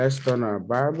Let's turn our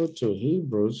Bible to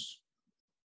Hebrews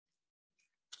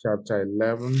chapter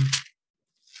 11.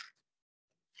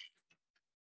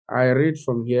 I read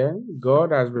from here.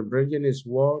 God has been bringing his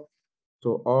word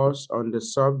to us on the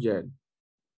subject,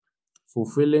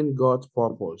 fulfilling God's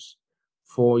purpose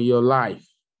for your life.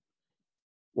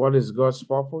 What is God's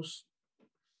purpose?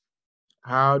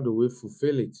 How do we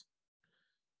fulfill it?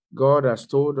 God has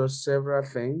told us several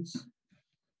things,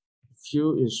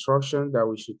 few instructions that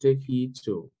we should take heed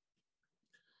to.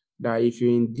 That if you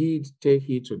indeed take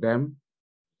heed to them,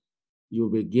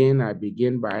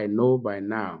 I know by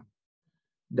now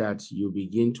that you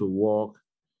begin to walk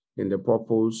in the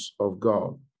purpose of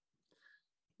God.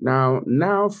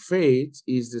 Now faith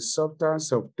is the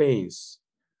substance of things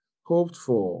hoped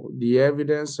for, the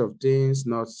evidence of things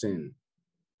not seen.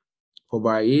 For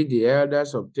by it the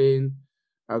elders obtained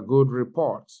a good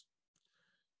report.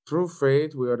 Through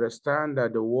faith we understand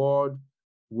that the world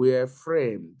were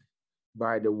framed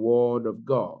by the word of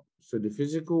God. So the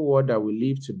physical world that we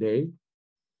live today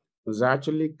was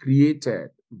actually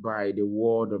created by the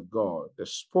word of God, the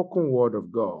spoken word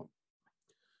of God.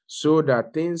 So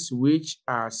that things which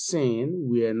are seen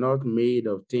were not made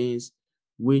of things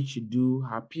which do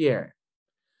appear.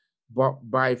 But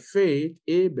by faith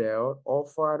Abel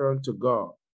offered unto God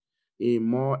a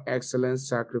more excellent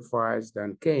sacrifice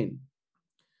than Cain,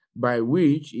 by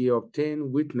which he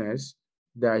obtained witness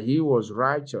that he was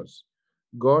righteous,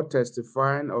 God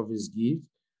testifying of his gift,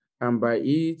 and by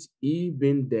it he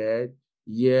being dead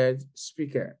yet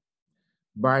speaketh.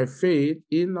 By faith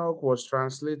Enoch was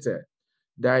translated,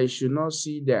 that he should not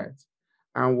see death,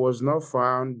 and was not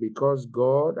found because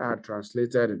God had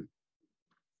translated him.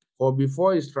 For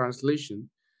before his translation,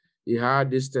 he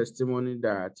had this testimony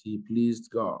that he pleased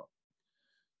God.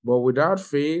 But without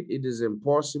faith it is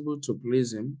impossible to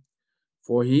please him,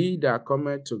 for he that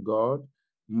cometh to God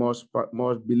must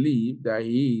believe that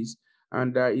he is,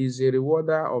 and that he is a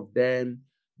rewarder of them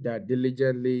that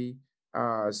diligently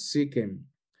seek him.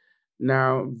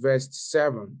 Now, verse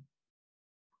 7.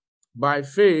 By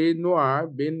faith, Noah,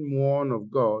 being warned of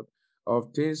God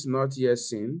of things not yet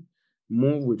seen,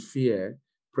 moved with fear,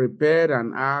 prepared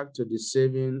an ark to the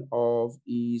saving of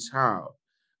his house,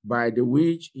 by the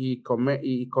which he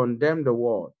condemned the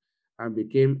world, and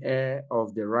became heir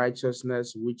of the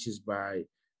righteousness which is by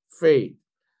faith.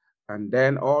 And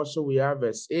then also we have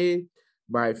verse 8.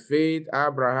 By faith,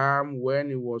 Abraham, when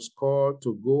he was called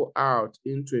to go out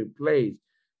into a place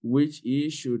which he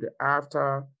should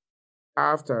after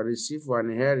receive for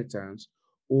an inheritance,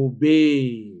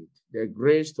 obeyed. The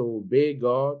grace to obey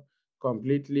God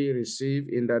completely received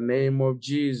in the name of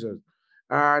Jesus.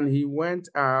 And he went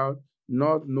out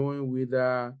not knowing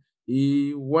whither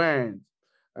he went.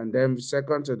 And then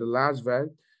second to the last verse,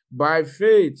 by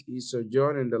faith he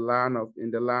sojourned in the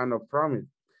land of promise,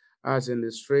 as in a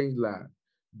strange land,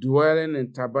 dwelling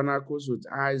in tabernacles with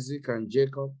Isaac and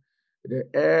Jacob, the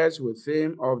heirs with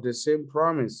him of the same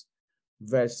promise.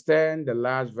 Verse 10, the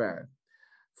last verse.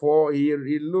 For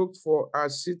he looked for a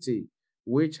city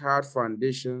which had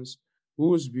foundations,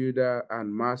 whose builder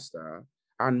and master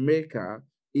and maker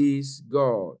is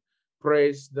God.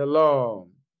 Praise the Lord.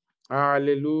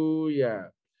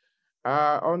 Hallelujah.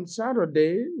 On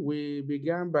Saturday, we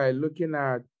began by looking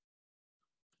at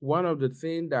one of the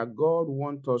things that God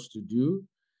wants us to do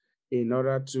in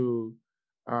order to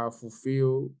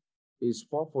fulfill his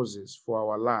purposes for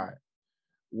our life.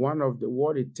 One of the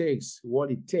what it takes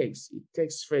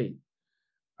faith.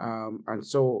 And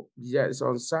so, yes,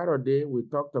 on Saturday, we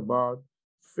talked about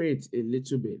faith a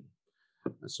little bit.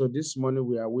 And so this morning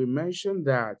we mentioned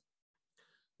that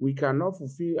we cannot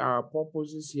fulfill our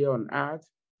purposes here on earth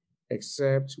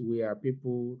except we are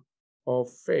people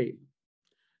of faith.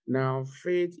 Now,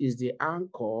 faith is the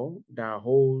anchor that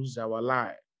holds our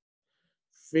life.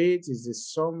 Faith is the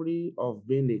summary of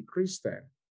being a Christian.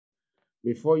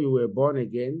 Before you were born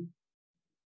again,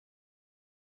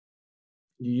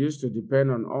 you used to depend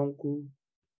on uncle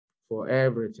for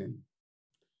everything.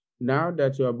 Now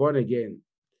that you are born again,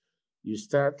 you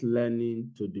start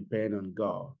learning to depend on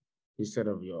God instead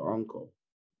of your uncle.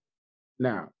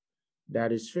 Now,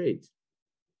 that is faith.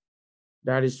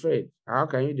 That is faith. How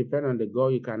can you depend on the God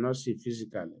you cannot see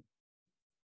physically?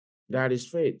 That is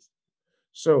faith.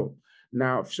 So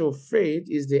faith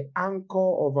is the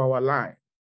anchor of our life.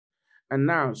 And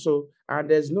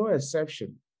there's no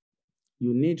exception.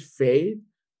 You need faith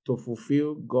to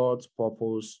fulfill God's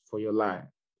purpose for your life.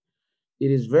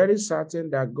 It is very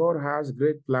certain that God has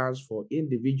great plans for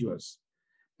individuals,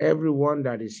 everyone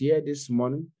that is here this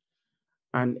morning,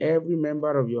 and every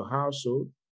member of your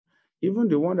household, even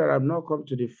the one that have not come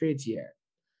to the faith yet.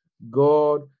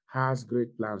 God has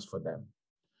great plans for them.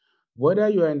 Whether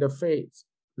you are in the faith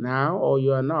now or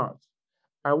you are not,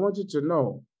 I want you to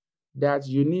know that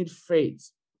you need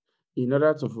faith in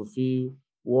order to fulfill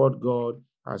what God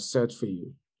has set for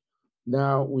you.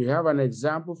 Now, we have an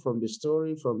example from the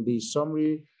story, from the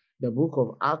summary, the book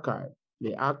of Archive,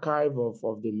 the archive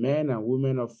of the men and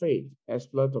women of faith,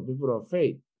 exploit of people of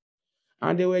faith.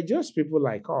 And they were just people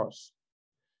like us.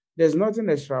 There's nothing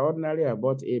extraordinary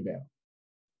about Abel.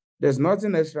 There's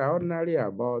nothing extraordinary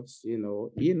about,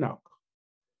 Enoch.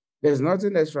 There's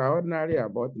nothing extraordinary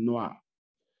about Noah.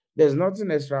 There's nothing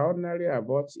extraordinary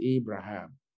about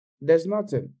Abraham. There's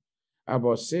nothing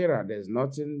about Sarah. There's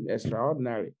nothing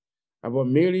extraordinary. About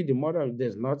Mary, the mother,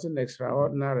 there's nothing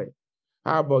extraordinary.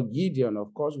 How about Gideon?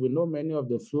 Of course, we know many of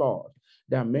the flaws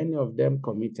that many of them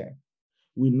committed.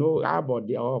 We know about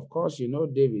of course,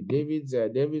 David.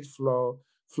 David's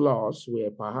flaws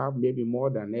were perhaps maybe more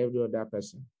than every other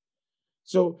person.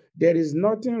 So there is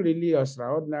nothing really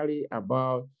extraordinary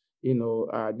about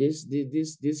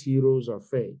these heroes of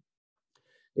faith.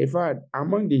 In fact,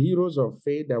 among the heroes of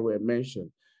faith that were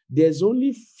mentioned, there's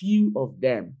only few of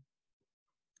them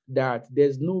that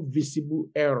there's no visible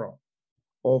error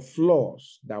or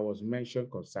flaws that was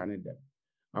mentioned concerning them.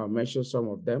 I'll mention some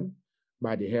of them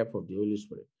by the help of the Holy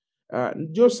Spirit.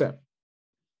 Joseph,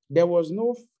 there was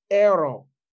no error.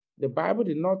 The Bible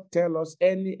did not tell us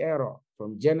any error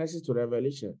from Genesis to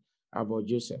Revelation about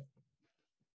Joseph.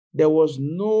 There was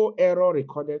no error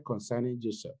recorded concerning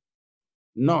Joseph.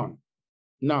 None.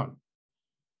 Now,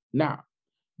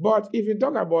 but if you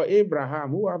talk about Abraham,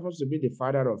 who happens to be the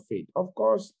father of faith, of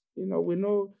course, we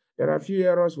know there are a few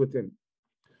errors with him.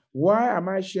 Why am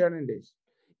I sharing this?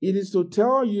 It is to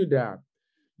tell you that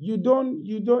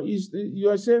you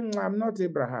are saying, I'm not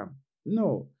Abraham.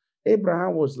 No,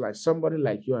 Abraham was like somebody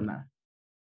like you and I.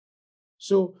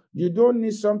 So you don't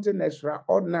need something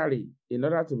extraordinary in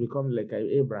order to become like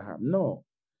Abraham. No,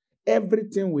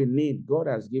 everything we need, God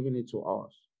has given it to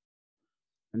us.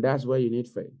 And that's why you need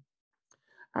faith.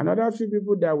 Another few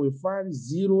people that we find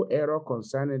zero error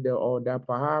concerning them, or that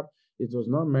perhaps it was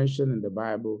not mentioned in the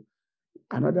Bible.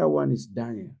 Another one is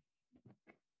Daniel.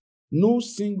 No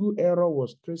single error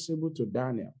was traceable to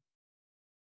Daniel.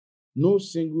 No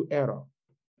single error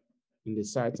in the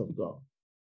sight of God.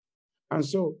 And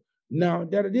so now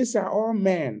these are all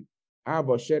men. How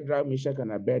about Shadrach, Meshach,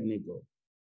 and Abednego?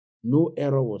 No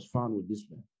error was found with this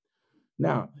man.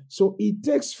 Now, so it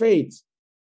takes faith.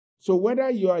 So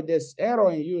whether there's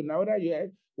error in you, now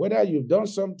whether you've done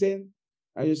something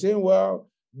and you're saying, well,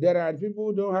 there are people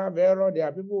who don't have error, there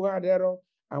are people who had error,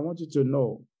 I want you to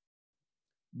know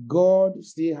God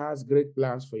still has great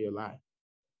plans for your life.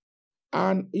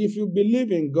 And if you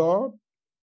believe in God,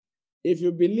 if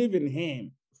you believe in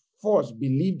Him, first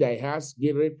believe that He has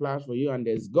great plans for you and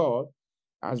there's God,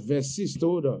 as verse 6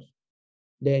 told us,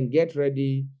 then get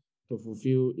ready to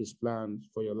fulfill His plans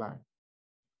for your life.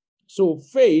 So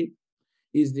faith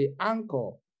is the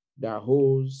anchor that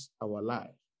holds our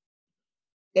life.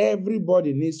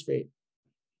 Everybody needs faith.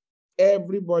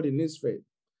 Everybody needs faith.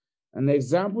 An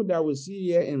example that we see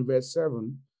here in verse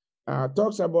 7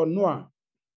 talks about Noah.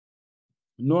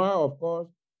 Noah, of course,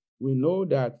 we know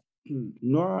that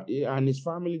Noah and his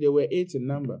family, they were 8 in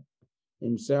number.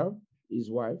 Himself,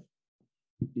 his wife,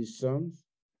 his sons,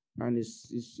 and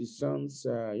his sons'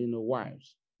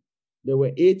 wives. There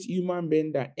were 8 human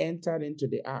beings that entered into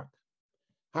the ark.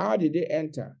 How did they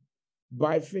enter?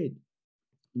 By faith.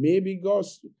 Maybe God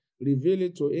revealed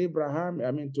it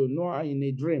to Noah in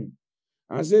a dream.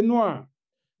 And say, Noah,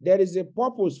 there is a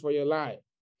purpose for your life.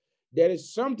 There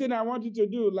is something I want you to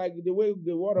do, like the way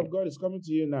the word of God is coming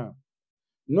to you now.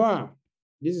 Noah,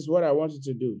 this is what I want you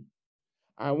to do.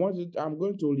 I'm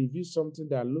going to reveal something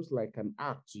that looks like an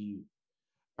ark to you.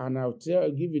 And I'll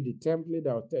give you the template,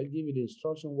 give you the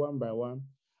instruction one by one.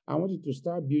 I want you to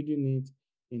start building it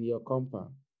in your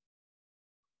compound.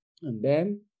 And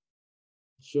then,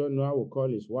 sure, Noah will call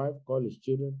his wife, call his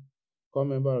children, call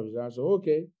member of his house. So,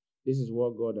 okay, this is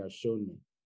what God has shown me.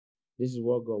 This is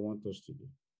what God wants us to do.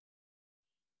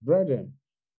 Brethren,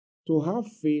 to have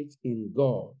faith in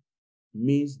God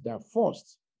means that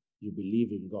first you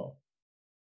believe in God.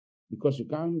 Because you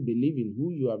can't believe in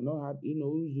who you have not had,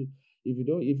 if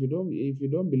you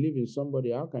don't believe in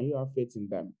somebody, how can you have faith in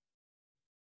them?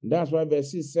 And that's why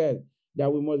verse 6 said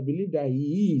that we must believe that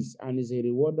He is and is a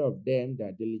rewarder of them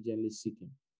that diligently seek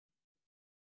Him.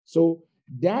 So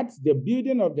that the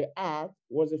building of the ark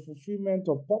was a fulfillment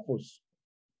of purpose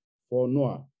for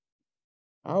Noah.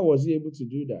 How was he able to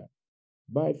do that?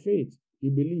 By faith. He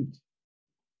believed.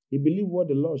 He believed what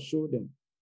the Lord showed him.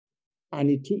 And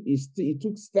he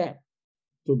took steps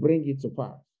to bring it to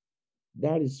pass.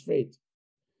 That is faith.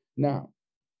 Now,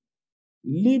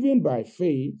 Living by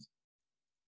faith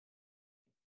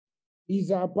is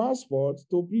our passport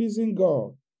to pleasing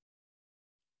God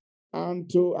and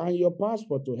your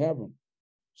passport to heaven.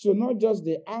 So not just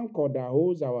the anchor that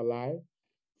holds our life,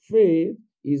 faith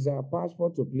is our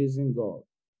passport to pleasing God.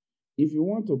 If you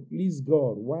want to please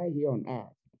God while here on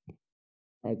earth,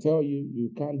 I tell you,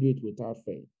 you can't do it without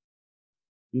faith.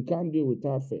 You can't do it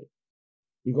without faith.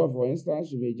 Because, for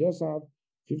instance, you may just have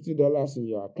 $50 in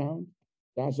your account.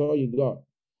 That's all you got.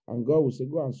 And God will say,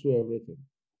 go and sow everything.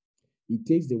 It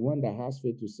takes the one that has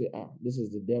faith to say, this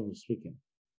is the devil speaking,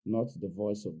 not the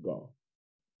voice of God.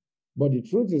 But the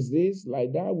truth is this,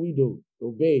 like that widow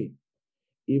obeyed.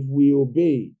 If we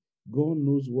obey, God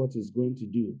knows what He's going to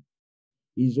do.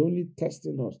 He's only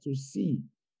testing us to see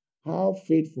how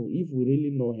faithful, if we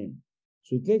really know Him.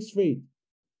 So it takes faith.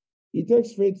 It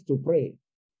takes faith to pray.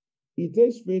 It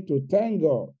takes faith to thank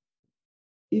God.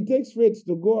 It takes faith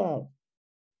to go out.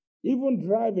 Even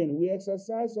driving, we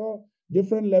exercise all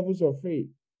different levels of faith.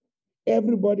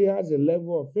 Everybody has a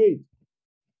level of faith.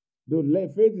 Though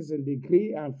faith is a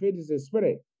degree and faith is a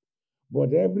spirit.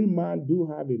 But every man do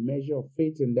have a measure of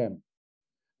faith in them.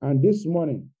 And this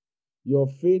morning, your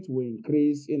faith will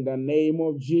increase in the name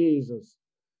of Jesus.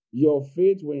 Your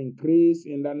faith will increase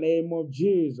in the name of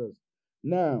Jesus.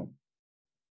 Now,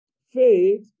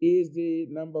 faith is the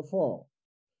number 4.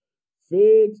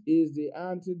 Faith is the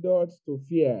antidote to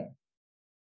fear.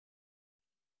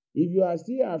 If you are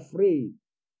still afraid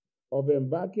of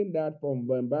embarking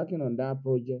on that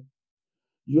project,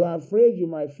 you are afraid you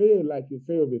might fail like you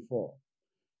failed before,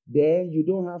 then you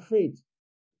don't have faith.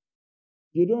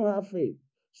 You don't have faith.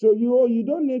 So you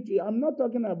don't need to, I'm not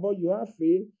talking about you have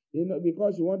faith,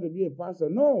 because you want to be a pastor.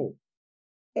 No.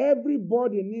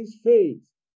 Everybody needs faith.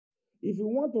 If you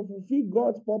want to fulfill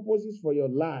God's purposes for your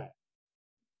life,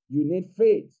 you need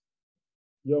faith.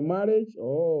 Your marriage,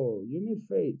 you need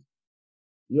faith.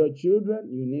 Your children,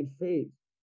 you need faith.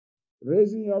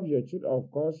 Raising up your children,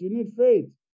 of course, you need faith.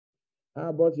 How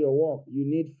about your work? You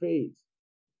need faith.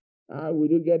 How will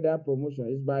you get that promotion?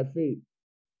 It's by faith.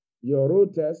 Your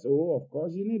road test, of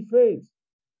course, you need faith.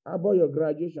 How about your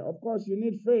graduation? Of course, you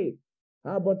need faith.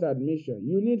 How about admission?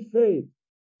 You need faith.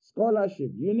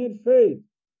 Scholarship, you need faith.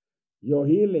 Your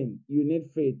healing, you need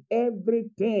faith.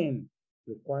 Everything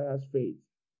requires faith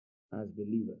as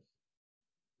believers.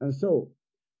 And so,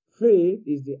 faith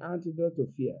is the antidote to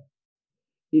fear.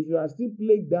 If you are still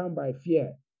plagued down by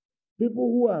fear,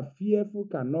 people who are fearful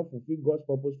cannot fulfill God's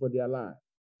purpose for their life.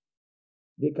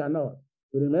 They cannot.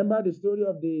 You remember the story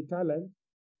of the talent?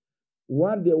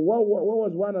 One day, what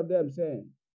was one of them saying?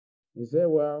 He said,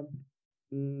 well,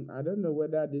 I don't know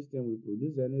whether this thing will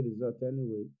produce any result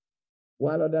anyway.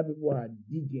 While other people are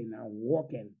digging and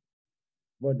working.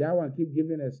 But that one keep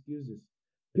giving excuses.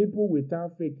 People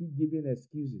without faith keep giving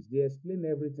excuses. They explain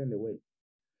everything away.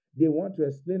 They want to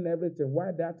explain everything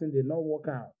why that thing did not work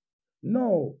out.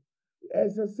 No.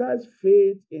 Exercise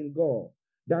faith in God.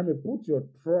 That means put your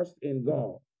trust in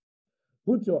God.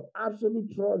 Put your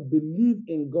absolute trust. Believe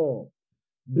in God.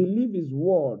 Believe His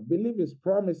word. Believe His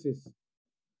promises.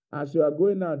 As you are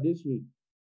going out this week,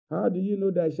 how do you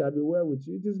know that it shall be well with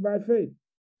you? It is by faith.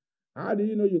 How do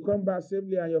you know you come back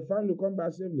safely and your family come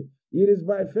back safely? It is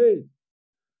by faith.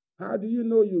 How do you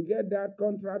know you get that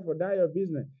contract for that your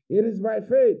business? It is by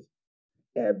faith.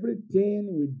 Everything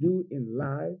we do in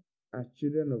life as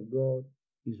children of God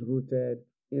is rooted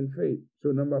in faith.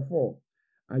 So number 4,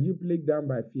 are you plagued down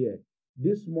by fear?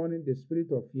 This morning, the spirit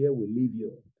of fear will leave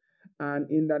you. And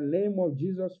in the name of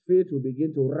Jesus, faith will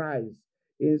begin to rise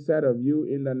inside of you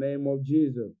in the name of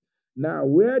Jesus. Now,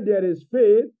 where there is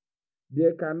faith,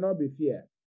 there cannot be fear.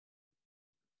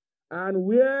 And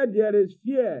where there is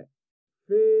fear,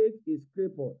 faith is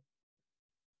crippled.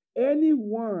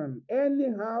 Anyone, any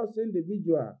house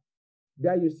individual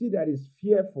that you see that is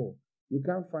fearful, you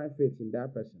can't find faith in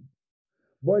that person.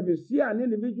 But if you see an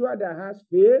individual that has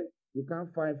faith, you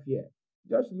can't find fear.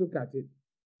 Just look at it.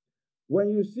 When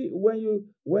you see,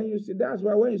 that's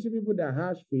why when you see people that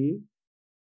have faith,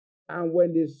 and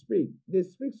when they speak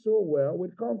so well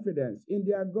with confidence in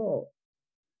their God.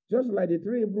 Just like the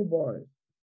 3 Hebrew boys.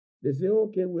 They say,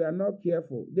 okay, we are not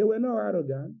careful. They were not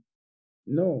arrogant.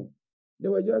 No. They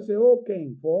were just saying, okay,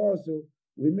 for us,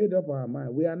 we made up our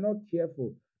mind. We are not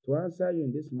careful to answer you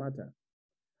in this matter.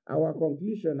 Our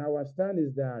conclusion, our stand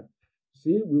is that,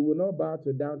 see, we will not bow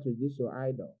down to this your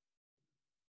idol.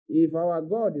 If our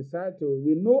God decides to,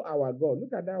 we know our God.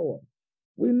 Look at that one.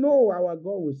 We know our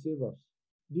God will save us.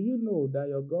 Do you know that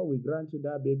your God will grant you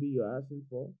that baby you're asking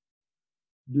for?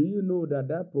 Do you know that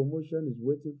that promotion is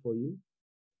waiting for you?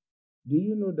 Do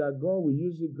you know that God will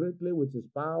use you greatly with His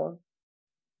power?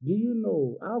 Do you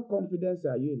know how confident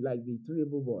are you, like the three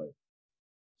Hebrew boys?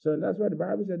 So that's why the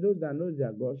Bible said, those that know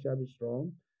their God shall be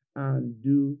strong and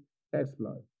do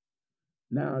exploit.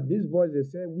 Now, these boys, they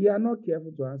said, we are not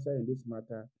careful to answer in this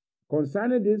matter.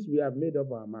 Concerning this, we have made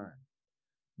up our mind.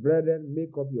 Brethren,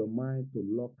 make up your mind to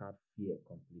lock out fear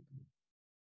completely.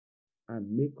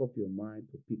 And make up your mind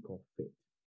to pick up faith.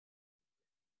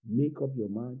 Make up your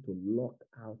mind to lock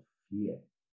out fear.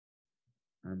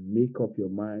 And make up your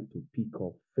mind to pick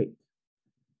up faith.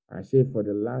 I say for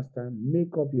the last time,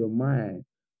 make up your mind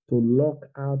to lock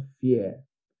out fear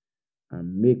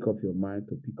and make up your mind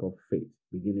to pick up faith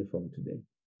beginning from today.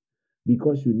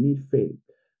 Because you need faith.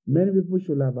 Many people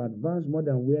should have advanced more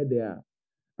than where they are.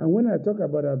 And when I talk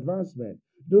about advancement,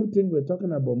 don't think we're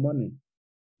talking about money.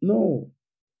 No.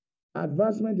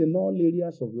 Advancement in all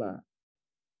areas of life.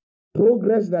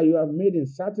 Progress that you have made in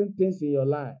certain things in your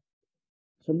life.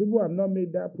 Some people have not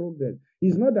made that progress.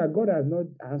 It's not that God has not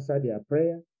answered their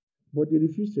prayer, but they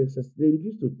refuse to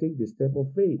take the step of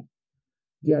faith.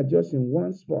 They are just in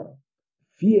one spot,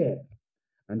 fear.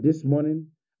 And this morning,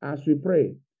 as we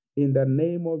pray, in the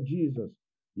name of Jesus,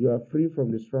 you are free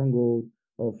from the stronghold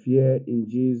of fear in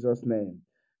Jesus' name.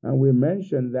 And we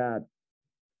mentioned that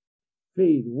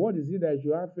faith, what is it that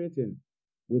you have faith in?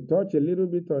 We touched a little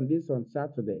bit on this on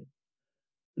Saturday.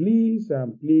 Please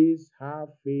and please have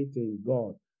faith in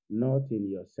God, not in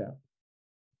yourself.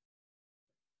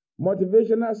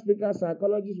 Motivational speakers,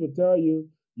 psychologists will tell you,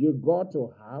 you got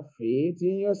to have faith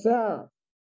in yourself.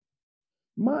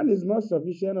 Man is not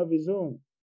sufficient of his own.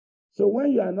 So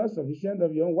when you are not sufficient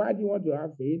of your own, why do you want to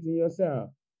have faith in yourself?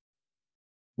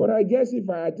 But I guess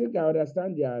I think I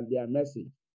understand their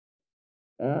message.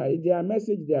 Their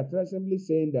message, they are simply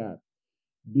saying that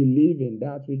believe in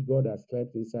that which God has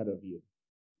kept inside of you.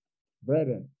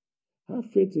 Brethren, have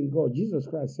faith in God. Jesus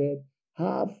Christ said,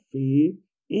 have faith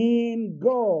in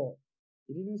God.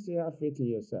 He didn't say have faith in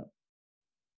yourself.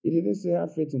 He didn't say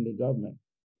have faith in the government.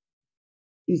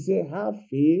 He said have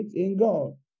faith in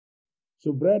God.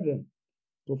 So brethren,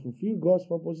 to fulfill God's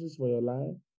purposes for your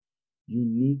life, you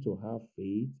need to have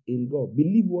faith in God.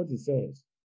 Believe what He says.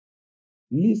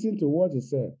 Listen to what He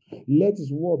said. Let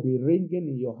His word be ringing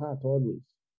in your heart always.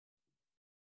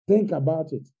 Think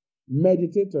about it.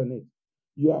 Meditate on it.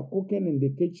 You are cooking in the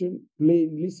kitchen,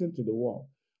 listen to the word.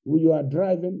 When you are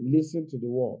driving, listen to the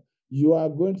word. You are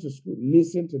going to school,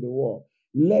 listen to the word.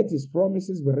 Let His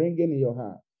promises be ringing in your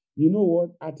heart. You know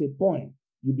what? At a point,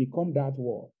 you become that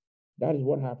word. That is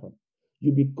what happened.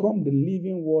 You become the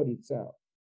living word itself.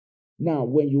 Now,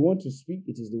 when you want to speak,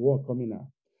 it is the word coming out.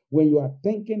 When you are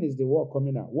thinking, it's the word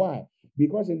coming out. Why?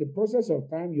 Because in the process of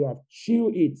time, you have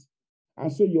chewed it.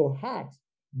 And so your heart,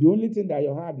 the only thing that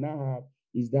your heart now have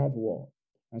is that word.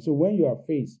 And so when you are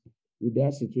faced with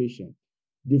that situation,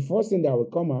 the first thing that will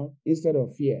come out, instead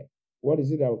of fear, what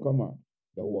is it that will come out?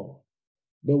 The word.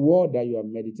 The word that you have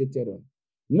meditated on.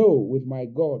 No, with my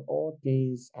God, all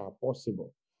things are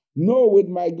possible. No, with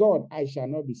my God, I shall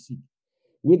not be sick.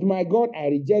 With my God, I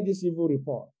reject this evil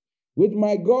report. With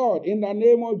my God, in the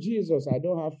name of Jesus, I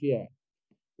don't have fear.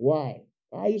 Why?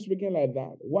 Why are you speaking like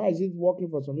that? Why is it working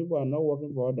for some people and not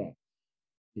working for others?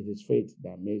 It is faith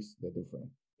that makes the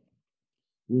difference.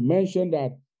 We mentioned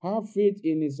that have faith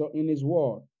in his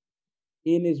word.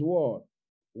 In His word.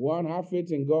 One, have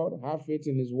faith in God, have faith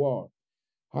in His word.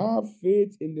 Have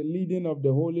faith in the leading of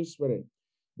the Holy Spirit.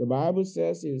 The Bible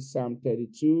says in Psalm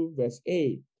 32, verse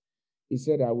 8, He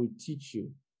said, I will teach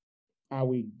you. I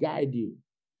will guide you.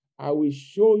 I will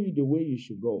show you the way you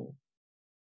should go.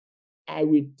 I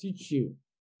will teach you.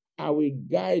 I will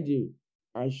guide you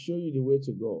and show you the way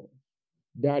to go.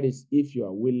 That is if you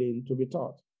are willing to be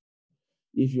taught.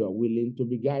 If you are willing to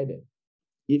be guided.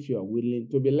 If you are willing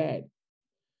to be led.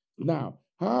 Now,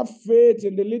 have faith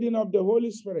in the leading of the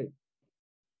Holy Spirit.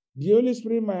 The Holy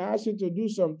Spirit might ask you to do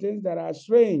some things that are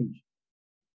strange.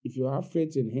 If you have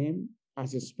faith in Him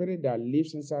as a spirit that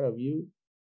lives inside of you,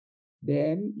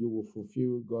 then you will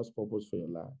fulfill God's purpose for your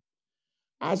life.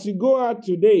 As you go out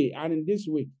today and in this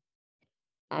week,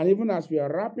 and even as we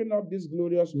are wrapping up this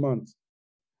glorious month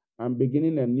and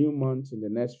beginning a new month in the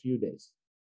next few days,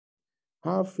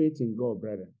 have faith in God,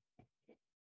 brethren.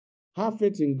 Have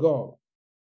faith in God.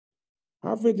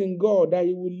 Have faith in God that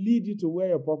He will lead you to where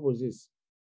your purpose is.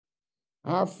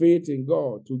 Have faith in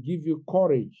God to give you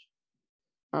courage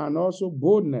and also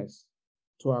boldness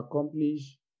to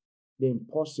accomplish the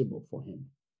impossible for Him.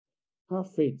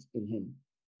 Have faith in Him.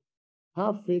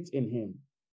 Have faith in Him.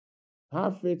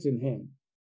 Have faith in Him.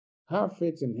 Have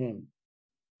faith in Him.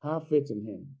 Have faith in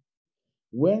Him.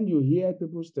 When you hear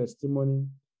people's testimony,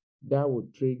 that will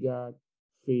trigger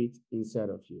faith inside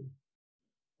of you.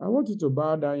 I want you to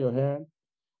bow down your head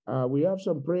We have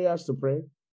some prayers to pray.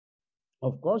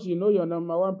 Of course, you know your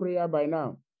number one prayer by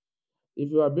now.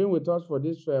 If you have been with us for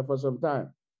this for some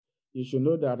time, you should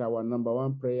know that our number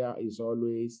one prayer is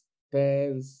always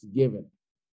thanksgiving.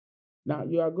 Now,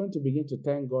 you are going to begin to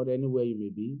thank God anywhere you may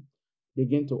be.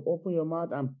 Begin to open your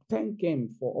mouth and thank Him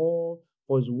for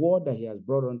His word that He has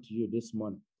brought unto you this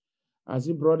morning. Has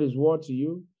He brought His word to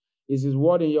you? Is His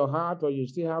word in your heart, or you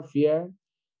still have fear?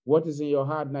 What is in your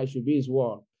heart now should be His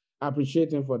word.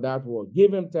 Appreciate Him for that word.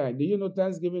 Give Him thanks. Do you know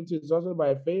thanksgiving is also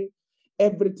by faith?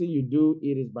 Everything you do,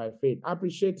 it is by faith.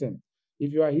 Appreciate Him.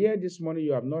 If you are here this morning,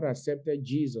 you have not accepted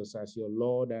Jesus as your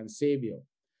Lord and Savior.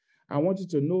 I want you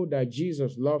to know that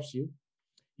Jesus loves you.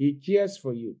 He cares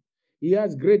for you. He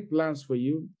has great plans for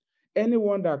you.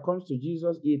 Anyone that comes to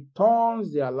Jesus, He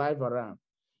turns their life around.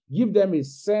 Give them a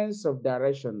sense of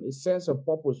direction, a sense of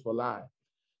purpose for life.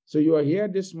 So you are here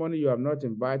this morning, you have not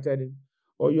invited Him,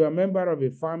 or you are a member of a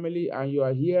family and you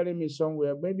are hearing me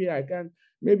somewhere.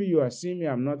 Maybe you are seeing me,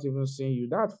 I'm not even seeing you.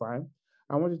 That's fine.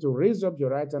 I want you to raise up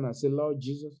your right hand and say, Lord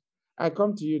Jesus, I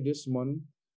come to you this morning.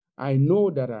 I know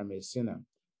that I'm a sinner.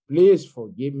 Please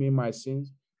forgive me my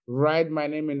sins. Write my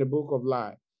name in the book of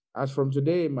life. As from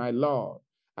today, my Lord,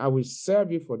 I will serve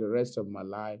you for the rest of my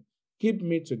life. Keep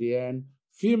me to the end.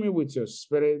 Fill me with your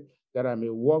spirit that I may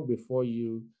walk before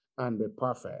you and be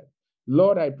perfect.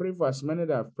 Lord, I pray for as many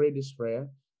that have prayed this prayer.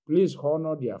 Please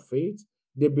honor their faith.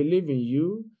 They believe in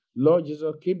you. Lord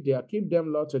Jesus, keep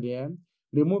them, Lord, to the end.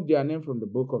 Remove their name from the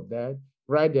book of death.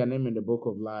 Write their name in the book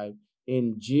of life.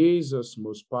 In Jesus'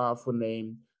 most powerful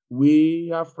name, we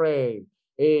have prayed.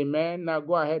 Amen. Now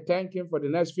go ahead. Thank Him for the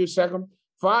next few seconds.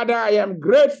 Father, I am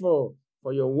grateful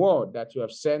for your word that you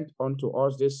have sent unto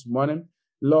us this morning.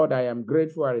 Lord, I am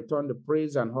grateful. I return the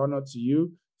praise and honor to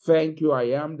you. Thank you, I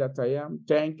am that I am.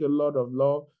 Thank you, Lord of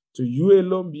Lords. To you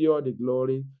alone be all the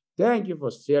glory. Thank you for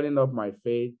stirring up my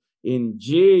faith. In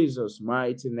Jesus'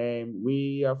 mighty name,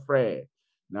 we are prayed.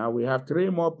 Now we have 3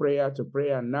 more prayers to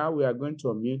pray, and now we are going to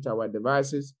unmute our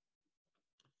devices.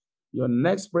 Your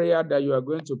next prayer that you are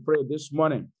going to pray this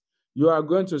morning, you are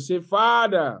going to say,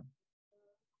 Father.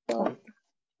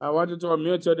 I want you to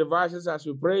unmute your devices as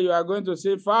you pray. You are going to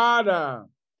say, Father.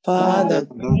 Father.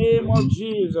 In the name of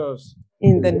Jesus.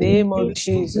 In the name of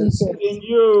Jesus. In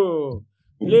you.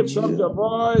 Lift up your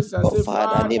voice and say,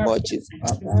 Father, name of Jesus.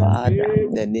 Father,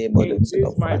 in the name of increase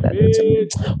the my Father,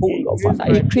 faith. oh Lord,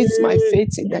 Father, increase my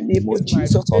faith in the name of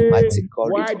Jesus, Almighty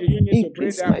God. Why do you need to pray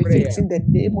Increase that my prayer? faith in the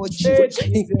name of Faith Jesus. is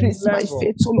in Increase my level.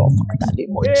 faith, oh Lord, Father,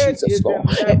 name of Faith Jesus, is Lord.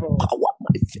 in level. Empower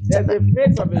my faith. There's the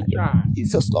faith of a child.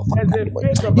 Jesus, Lord, There's Father, the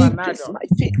faith of an increase adult. my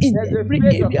faith in There's the every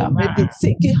faith of area. a I've been man.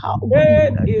 thinking, how am I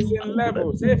Faith gonna is in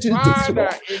level. Say, do this, Father,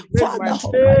 Lord? increase my Father, faith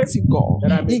Almighty God,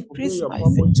 that I may fulfill increase your my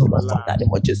purpose faith, for oh my Lord, life. Father,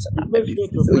 name of Jesus, and I It may takes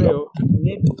faith to fulfill pray. your You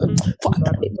need faith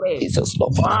Father, to name of pray. Jesus,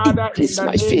 Lord, Father, Father, in increase the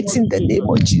my name faith of in the name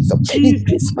Jesus, of Jesus. please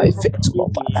Increase my increase my faith, faith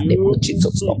Lord, in Father, name of you.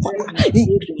 Jesus, Lord, Increase Father, my faith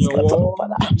in increase your my faith, Lord, word.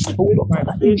 Father, oh Increase Lord, my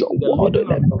Father, in faith your in the word, leading in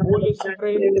the of the Holy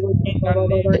Spirit. In the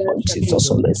name name of of Jesus, Jesus,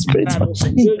 Holy Spirit, that I may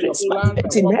fulfill your increase my plans faith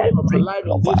and in purpose for my every, life in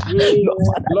Lord, this Father, way. Lord,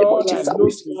 Father, name of Lord, I Jesus, I look to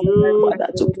receive, you. Father,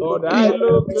 to do Lord, I your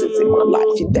look to purposes in my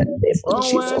life in you. the name of From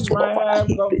Jesus, whence oh my Lord, Father, help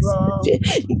come increase my from?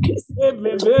 faith, increase my Give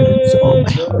me faith, oh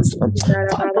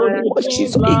vision Father, to name do of things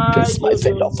Jesus, increase like my you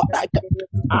faith, Lord, do. Father,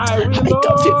 I will I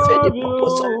can fulfill the love you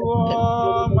purpose of all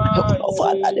oh my Lord,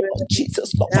 Father, name days. of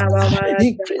Jesus, Lord, Father,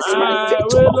 increase my I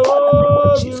faith, oh will Lord, Father, name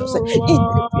of love Jesus, you in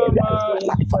every all area of my my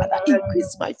life, Father,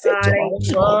 increase my faith, oh Lord,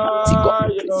 days. Almighty God,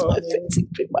 increase Your my faith, name.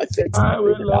 increase my faith in I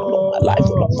every will area of my life,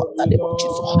 oh Lord, love Father, you, name of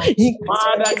Jesus, Lord. increase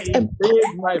my Father, faith, empower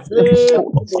increase my them, faith,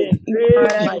 oh Lord, Father, increase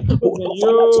increase my me, faith oh in Lord,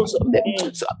 Father, to you. serve them,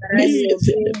 In so I may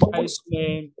fulfill the Jesus' purpose mighty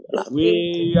name, of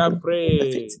we are my faith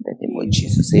praying. in the name of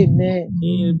Jesus, amen.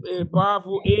 A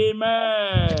powerful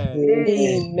amen.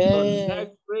 Your Amen.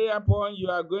 next prayer point you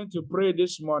are going to pray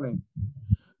this morning.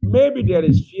 Maybe there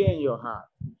is fear in your heart.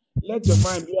 Let your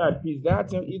mind be at peace.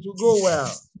 That it will go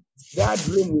well. That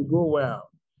dream will go well.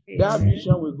 That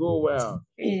vision will go well.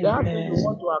 That thing you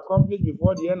want to accomplish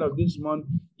before the end of this month,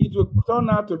 it will turn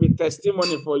out to be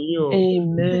testimony for you.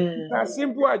 Amen. It's as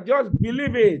simple as just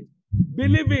believe it.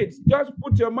 Believe it. Just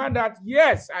put your mind that,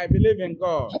 yes, I believe in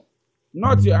God.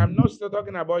 I'm not still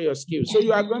talking about your skills. So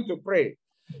you are going to pray.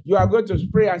 You are going to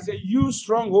pray and say, you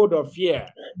stronghold of fear.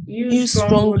 You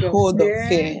stronghold of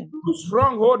fear. You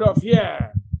stronghold of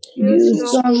fear. You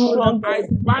strong I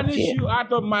banish you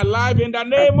out of my life in the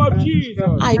name of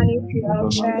Jesus. I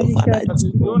banish you, Father.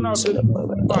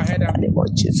 Go ahead and name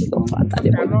of Jesus, Lord Father,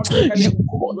 you cannot dwell in you a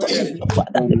call where on there me, is Lord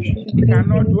Father, you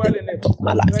cannot dwell in a of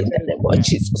my life where in the there is name of fear.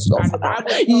 Jesus, Lord And the Father.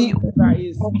 Bible tells us that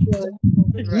is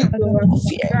You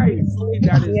fear. that is he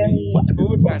that is in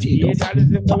you than he that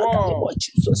is in the world.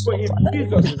 Jesus, So Lord if Father,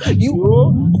 Jesus is in you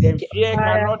you, then fear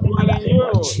cannot dwell in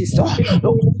you. Jesus, Lord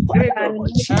Spirit Father, of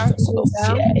fear, Jesus, Lord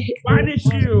fear. banish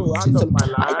you out Jesus, of my I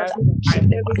life. banish I you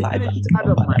in my life, banish you out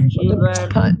Lord of my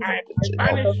children. Father. I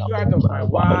banish you out of my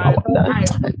wife.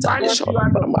 I banish you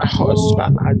out of My my home.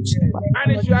 husband,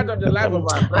 Banish you out of the life of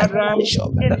my I brethren. banish you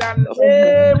In the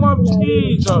name of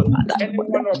Jesus.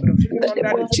 Anyone operating the name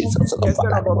under the of Jesus, Lord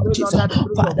instead Father, of name of operating Jesus, under the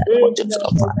spirit of Father, name of faith, Jesus,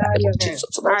 Lord Father, name of Jesus,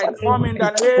 Lord I Father, come in the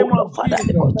oh name Lord of Father,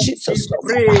 name of Jesus. Be Jesus, Lord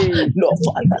Father, free Lord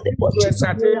Father, name of to Jesus,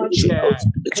 entertain you know, fear.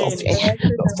 spirit of In fear,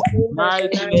 Lord Father,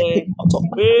 mighty name, out of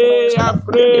my we are life,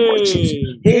 in the name of Jesus,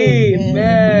 free.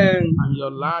 amen. And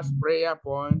your last prayer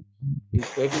point is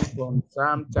taken from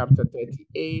Psalm chapter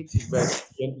 38, verse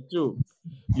 22.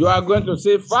 You are going to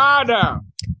say, Father,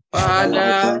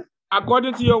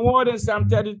 according to your word in Psalm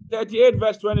 38,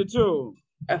 verse 22,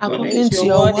 According to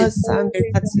your word, Psalm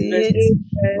 38,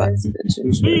 verse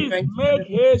 22. please make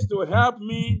haste to help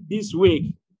me this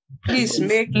week. Please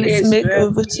make Please haste make to help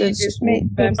over me to this me.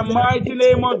 In the mighty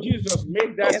name of Jesus,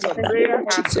 make that your prayer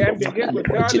and then begin to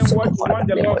tell him what you want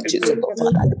the Lord to do.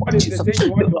 What is the thing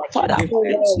you want to achieve this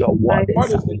week? Your word is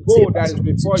What is the goal that is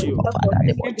before you?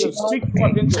 Begin to speak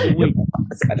forth into the week.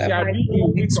 It shall be a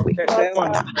week of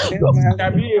testimony. It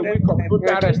shall be a week of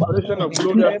total restoration of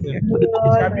glorious things.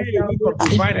 It shall be a week of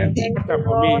divine encounter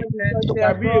for me. It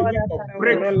shall be a week of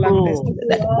breakthrough. In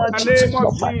the name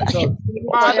of Jesus,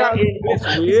 Father, in this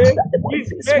way, please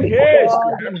make haste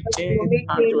to help me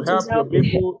and to help your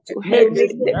people. Make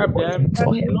haste to help them to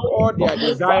know all their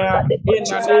desire. In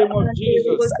the name of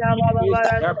Jesus, make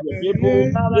haste to help your people.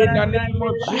 In the name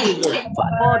of Jesus,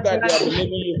 all that they are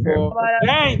believing you for.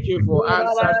 Thank you for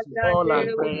answers to all our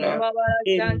prayer.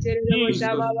 In Jesus'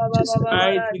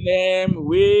 mighty name,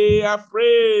 we are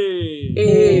free.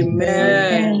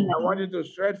 Amen. I want you to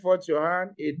stretch forth your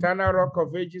hand. Eternal Rock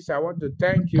of Ages, I want to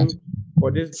thank you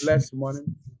for this blessed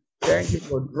morning. Thank you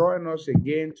for drawing us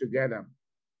again together.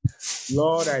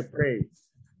 Lord, I pray.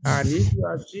 And if you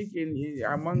are sick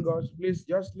among us, please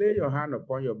just lay your hand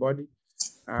upon your body,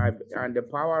 and the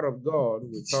power of God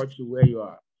will touch you where you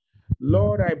are.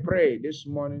 Lord, I pray this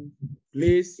morning,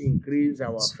 please increase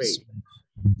our faith.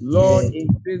 Lord,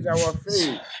 increase our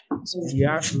faith.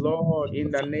 Yes, Lord,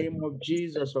 in the name of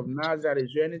Jesus of Nazareth,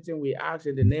 is there anything we ask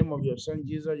in the name of your Son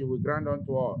Jesus, you will grant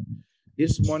unto us.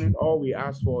 This morning, all we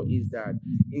ask for is that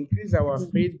increase our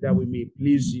faith that we may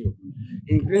please you.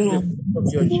 Increase the faith of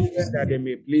your children that they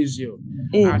may please you.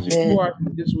 As you go out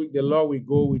this week, the Lord will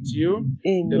go with you.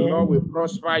 The Lord will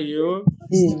prosper you.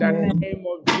 In the name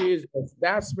of Jesus,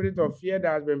 that spirit of fear that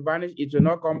has been banished, it will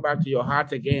not come back to your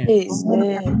heart again.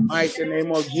 Amen. Mighty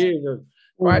name of Jesus.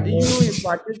 But you in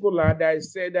particular that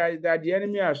said that the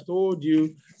enemy has told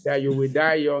you that you will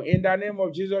die young. In the name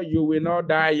of Jesus, you will not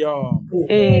die young.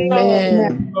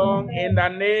 Amen. Young in the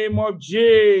name of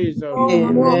Jesus.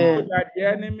 Amen. That the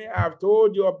enemy have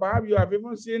told you, or perhaps you have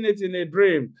even seen it in a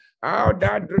dream. How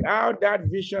that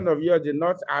vision of yours did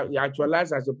not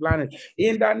actualize as a planet.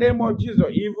 In the name of Jesus,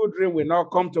 evil dream will not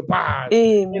come to pass.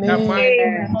 In the mighty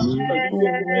name of Jesus, you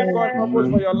will fulfill God's purpose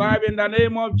for your life in the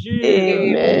name of Jesus.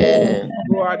 Amen.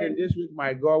 Go out in this week,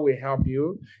 my God will help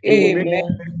you. He will make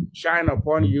shine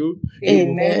upon you. He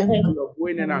will fulfill your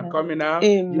going in and coming out.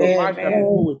 Your mouth shall be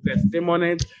full with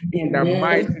testimonies in the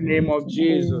mighty name of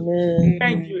Jesus.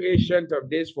 Thank you, Ancient of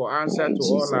Days, for answer to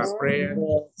all our prayers.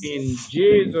 In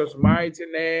Jesus' mighty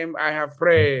name, I have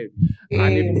prayed.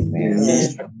 And if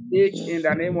in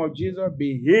the name of Jesus,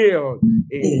 be healed.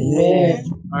 In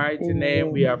Jesus' mighty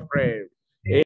name, we have prayed.